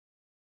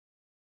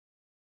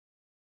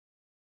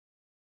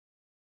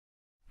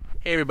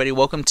Hey everybody,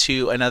 welcome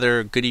to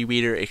another Goody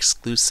Reader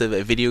exclusive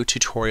video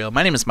tutorial.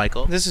 My name is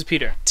Michael. This is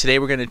Peter. Today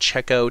we're going to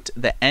check out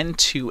the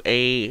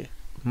N2A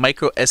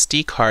micro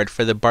SD card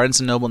for the Barnes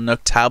 & Noble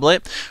Nook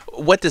tablet.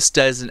 What this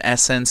does in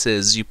essence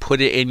is you put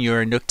it in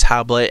your Nook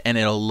tablet and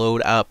it'll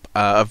load up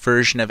a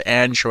version of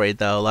Android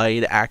that'll allow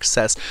you to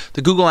access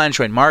the Google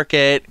Android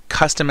Market,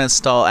 custom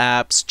install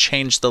apps,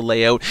 change the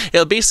layout.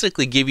 It'll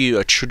basically give you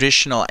a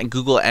traditional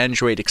Google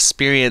Android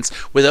experience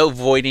without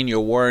voiding your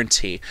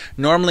warranty.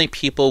 Normally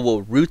people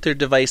will root their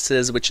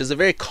devices, which is a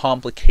very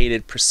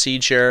complicated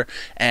procedure,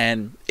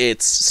 and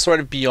it's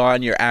sort of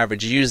beyond your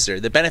average user.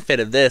 The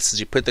benefit of this is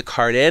you put the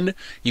card in,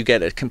 you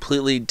get a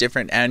completely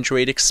different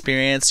Android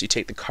experience, you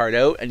take the card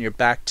out, and you're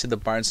back to the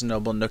Barnes &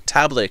 Noble Nook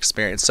tablet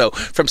experience. So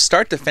from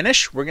start to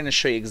finish, we're going to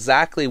show you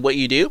exactly what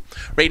you do.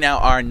 Right now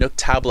our Nook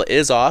tablet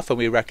is off, and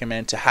we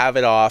recommend to have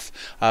it off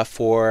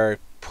for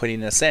putting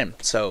this in.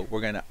 So we're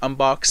going to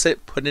unbox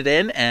it, put it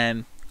in,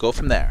 and go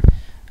from there.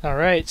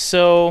 Alright,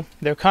 so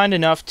they're kind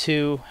enough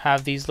to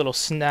have these little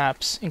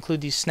snaps, include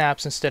these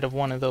snaps instead of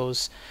one of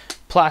those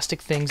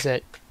plastic things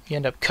that you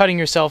end up cutting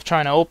yourself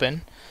trying to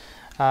open.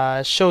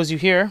 It shows you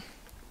here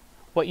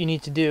what you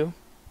need to do,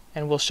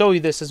 and we'll show you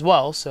this as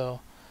well. So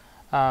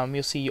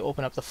you'll see you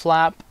open up the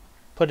flap,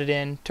 put it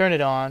in, turn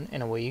it on,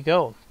 and away you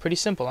go. Pretty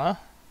simple, huh?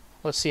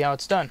 Let's see how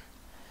it's done.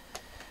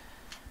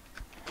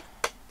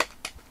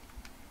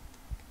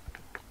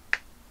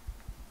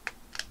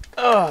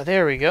 Oh,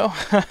 there we go.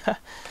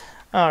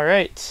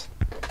 Alright,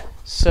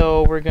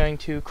 so we're going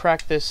to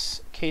crack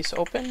this case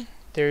open.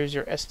 There's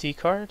your SD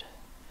card,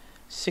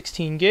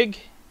 16 gig.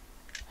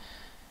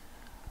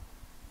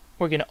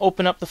 We're going to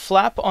open up the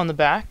flap on the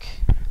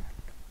back.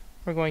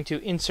 We're going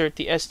to insert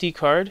the SD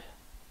card,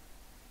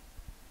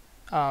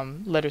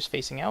 letters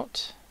facing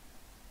out.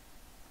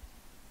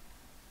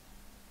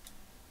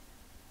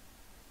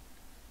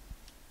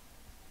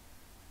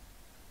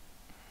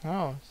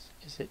 Oh,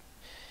 is it?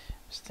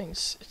 This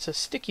thing's, it's a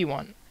sticky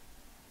one.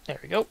 There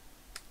we go.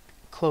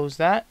 Close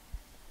that.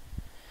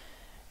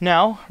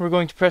 Now we're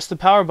going to press the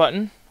power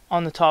button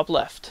on the top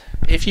left.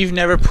 If you've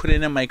never put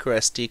in a micro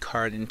SD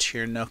card into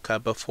your Nook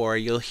before,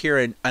 you'll hear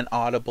an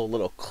audible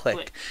little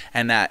click,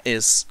 and that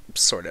is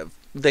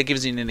that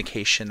gives you an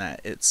indication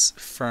that it's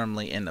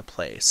firmly into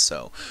place.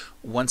 So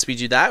once we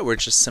do that, we're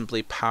just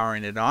simply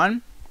powering it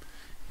on.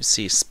 You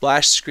see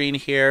splash screen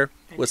here,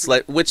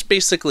 which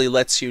basically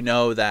lets you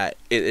know that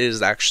it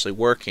is actually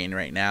working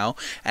right now,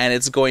 and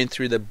it's going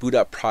through the boot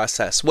up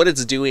process. What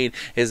it's doing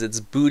is it's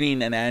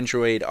booting an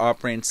Android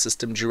operating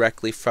system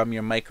directly from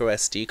your micro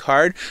SD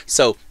card.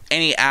 So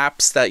any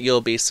apps that you'll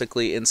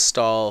basically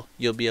install,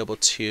 you'll be able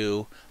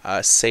to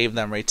save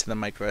them right to the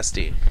micro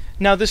SD.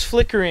 Now this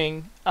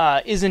flickering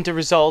isn't a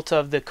result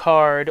of the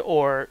card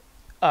or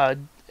a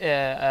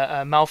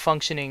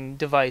malfunctioning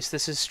device.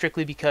 This is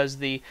strictly because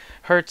the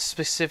hertz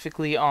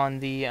specifically on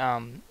the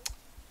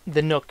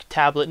Nook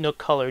tablet, Nook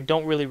Color,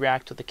 don't really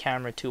react with the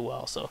camera too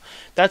well. So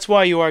that's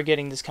why you are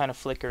getting this kind of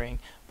flickering.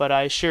 But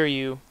I assure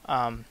you,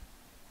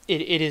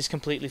 it is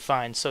completely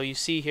fine. So you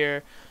see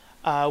here,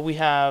 we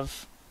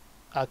have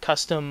a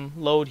custom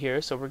load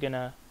here. So we're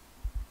gonna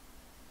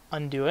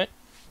undo it,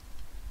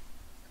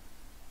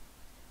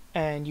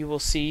 and you will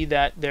see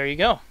that there you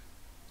go.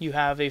 You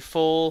have a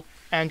full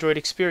Android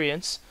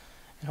experience,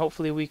 and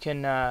hopefully we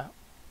can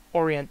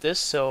orient this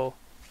so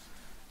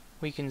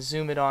we can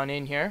zoom it on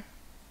in here.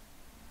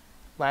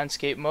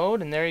 Landscape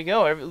mode, and there you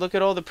go. Look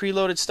at all the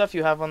preloaded stuff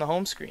you have on the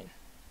home screen.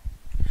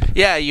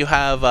 Yeah, you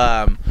have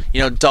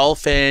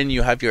Dolphin,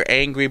 you have your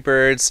Angry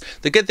Birds.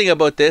 The good thing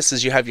about this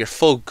is you have your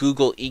full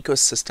Google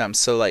ecosystem,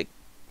 so like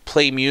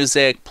Play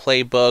Music,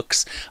 Play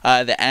Books,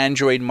 the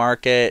Android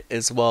Market,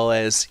 as well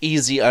as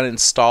Easy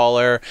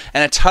Uninstaller,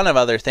 and a ton of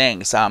other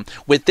things.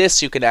 With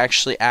this, you can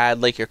actually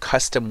add like your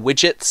custom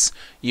widgets.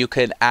 You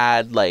can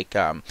add like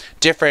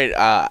different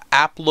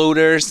app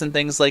loaders and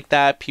things like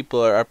that.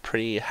 People are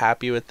pretty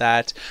happy with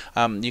that.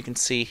 You can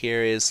see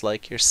here is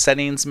like your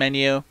settings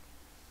menu.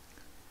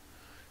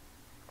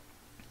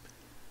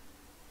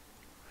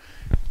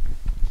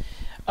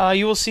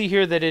 You will see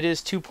here that it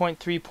is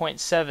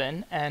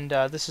 2.3.7, and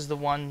this is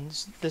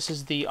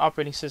the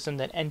operating system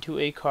that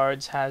N2A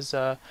Cards has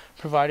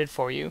provided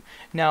for you.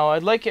 Now,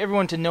 I'd like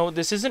everyone to know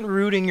this isn't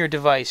rooting your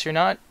device.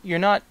 You're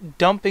not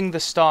dumping the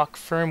stock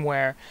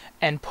firmware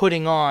and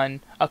putting on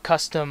a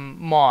custom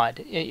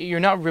mod. You're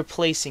not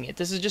replacing it.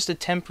 This is just a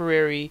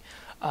temporary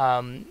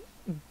alternate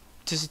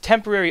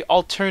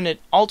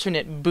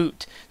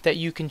boot that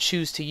you can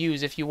choose to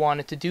use if you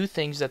wanted to do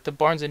things that the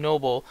Barnes &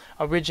 Noble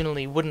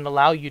originally wouldn't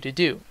allow you to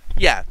do.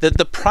 Yeah,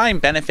 the prime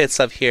benefits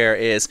of here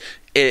is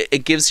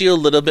it gives you a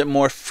little bit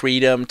more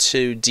freedom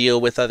to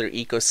deal with other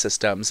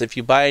ecosystems. If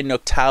you buy a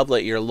Nook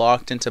tablet, you're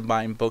locked into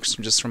buying books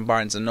from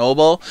Barnes &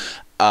 Noble.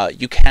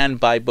 you can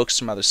buy books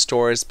from other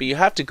stores, but you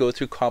have to go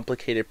through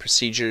complicated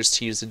procedures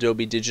to use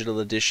Adobe Digital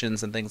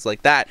Editions and things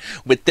like that.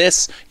 With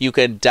this, you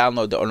can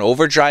download an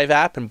Overdrive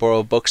app and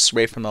borrow books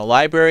right from the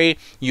library.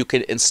 You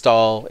can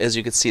install, as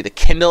you can see, the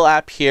Kindle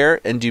app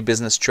here and do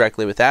business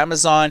directly with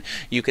Amazon.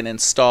 You can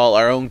install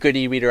our own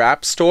Goody Reader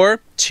app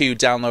store to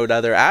download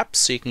other apps,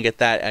 so you can get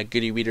that at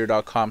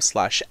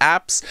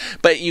goodyreader.com/apps.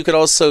 But you could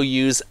also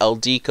use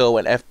LDeco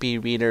and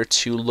FB Reader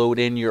to load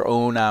in your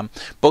own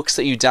books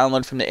that you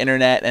download from the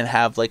internet and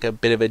have like a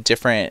bit of a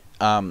different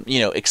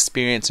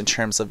experience in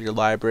terms of your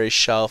library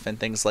shelf and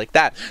things like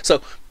that.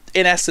 So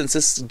in essence,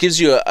 this gives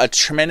you a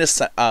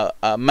tremendous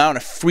amount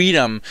of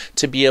freedom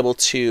to be able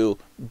to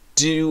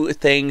do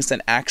things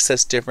and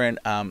access different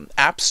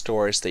app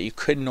stores that you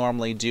couldn't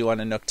normally do on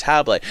a Nook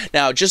tablet.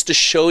 Now, just to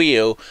show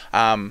you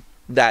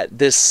that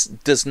this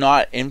does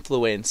not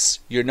influence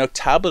your Nook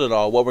tablet at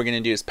all, what we're going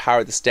to do is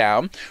power this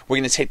down. We're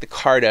going to take the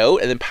card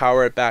out and then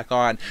power it back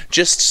on,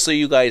 just so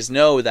you guys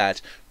know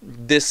that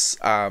this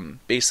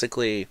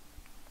basically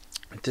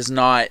does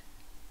not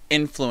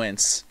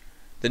influence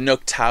the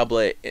Nook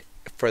tablet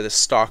for the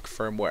stock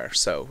firmware.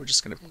 So we're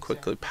just going to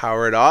quickly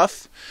power it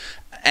off.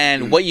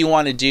 And what you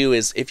want to do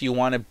is, if you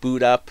want to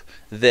boot up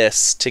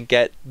this to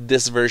get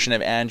this version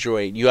of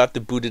Android, you have to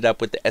boot it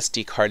up with the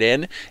SD card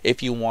in.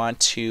 If you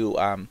want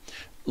to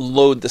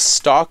load the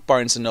stock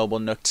Barnes & Noble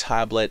Nook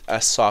tablet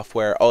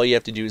software, all you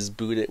have to do is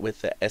boot it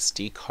with the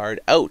SD card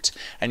out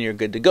and you're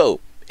good to go.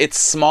 It's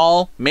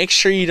small, make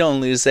sure you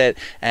don't lose it,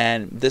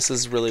 and this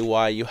is really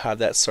why you have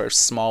that sort of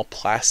small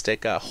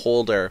plastic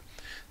holder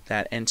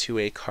that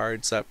N2A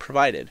Cards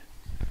provided.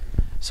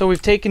 So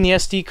we've taken the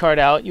SD card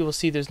out. You will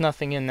see there's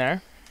nothing in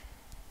there.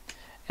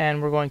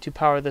 And we're going to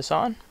power this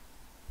on.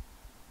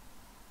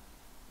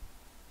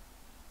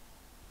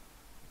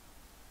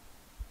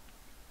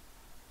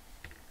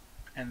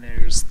 And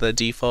there's the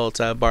default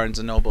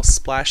Barnes & Noble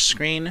splash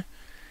screen.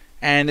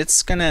 And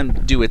it's going to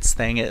do its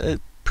thing.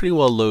 It pretty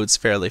well loads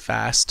fairly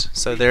fast.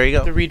 So there you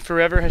go. The Read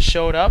Forever has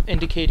showed up,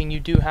 indicating you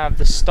do have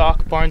the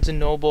stock Barnes &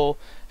 Noble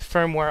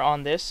firmware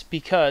on this,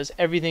 because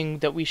everything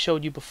that we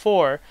showed you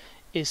before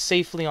is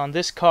safely on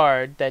this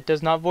card. That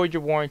does not void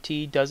your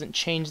warranty, doesn't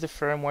change the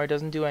firmware,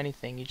 doesn't do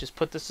anything. You just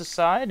put this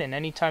aside, and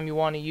anytime you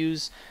want to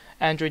use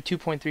Android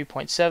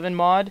 2.3.7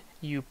 mod,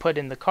 you put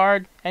in the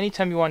card.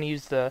 Anytime you want to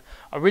use the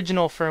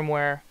original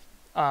firmware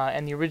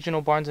and the original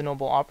Barnes &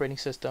 Noble operating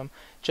system,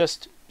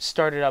 just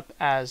start it up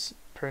as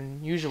per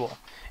usual.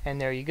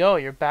 And there you go,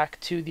 you're back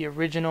to the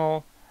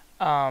original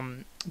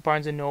Barnes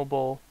 &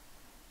 Noble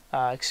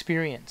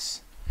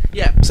experience.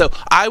 Yeah, so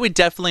I would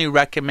definitely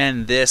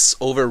recommend this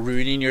over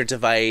rooting your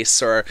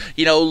device or,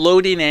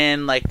 loading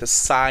in like the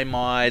Psy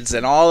mods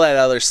and all that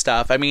other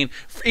stuff. I mean,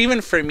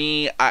 even for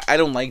me, I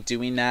don't like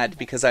doing that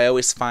because I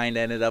always find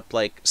I ended up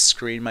like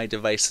screwing my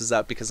devices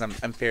up because I'm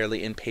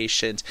fairly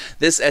impatient.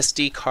 This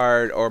SD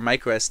card or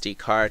micro SD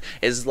card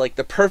is like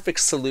the perfect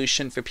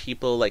solution for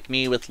people like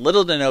me with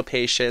little to no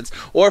patience,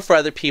 or for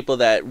other people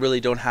that really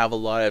don't have a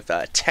lot of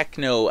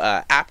techno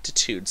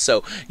aptitude.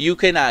 So you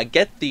can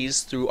get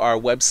these through our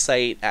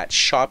website at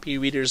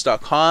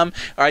shopereaders.com,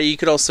 or you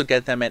could also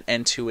get them at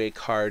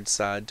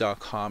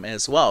N2ACards.com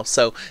as well.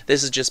 So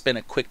this has just been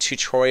a quick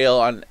tutorial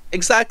on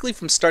exactly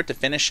from start to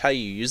finish how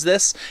you use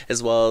this,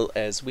 as well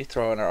as we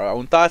throw in our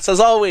own thoughts as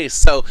always.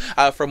 So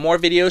for more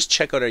videos,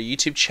 check out our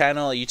YouTube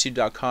channel,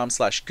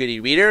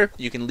 youtube.com/goodyreader.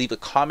 You can leave a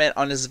comment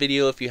on this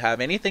video if you have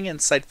anything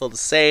insightful to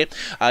say.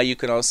 You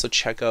can also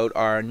check out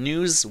our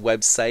news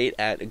website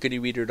at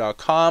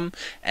goodyreader.com.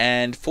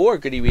 And for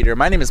Goody Reader,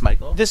 my name is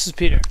Michael. This is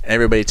Peter. And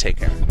everybody take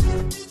care.